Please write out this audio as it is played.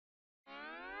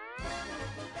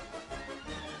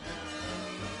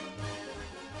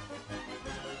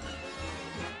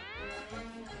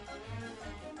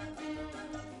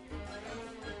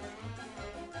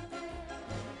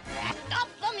Stop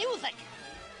the music!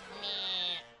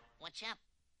 Meh. What's up,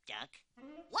 Duck?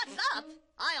 What's up?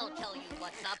 I'll tell you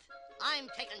what's up. I'm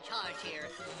taking charge here.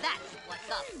 That's what's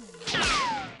up.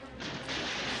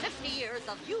 50 years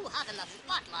of you hogging the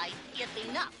spotlight is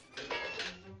enough.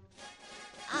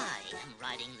 I am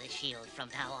riding the shield from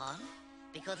now on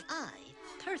because I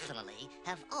personally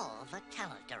have all the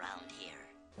talent around here.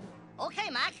 Okay,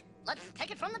 Mac, let's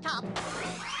take it from the top. Okay,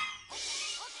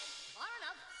 far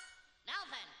enough. Now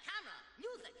then, camera,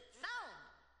 music, sound.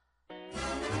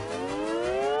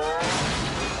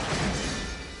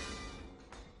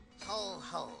 Ho,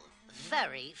 ho.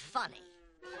 Very funny.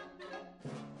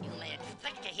 You may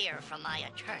expect to hear from my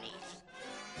attorneys.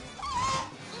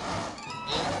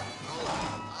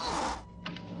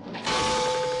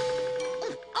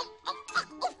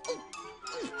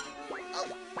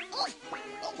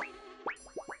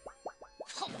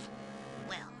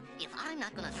 Well, if I'm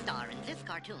not gonna star in this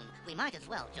cartoon, we might as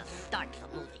well just start the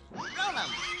movie. Roll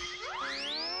 'em!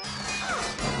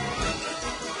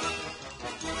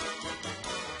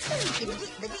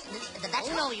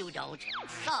 Oh, no, you don't.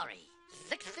 Sorry.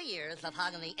 60 years of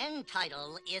hogging the end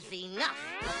title is enough.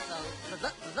 So,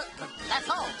 that's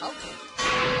all, folks.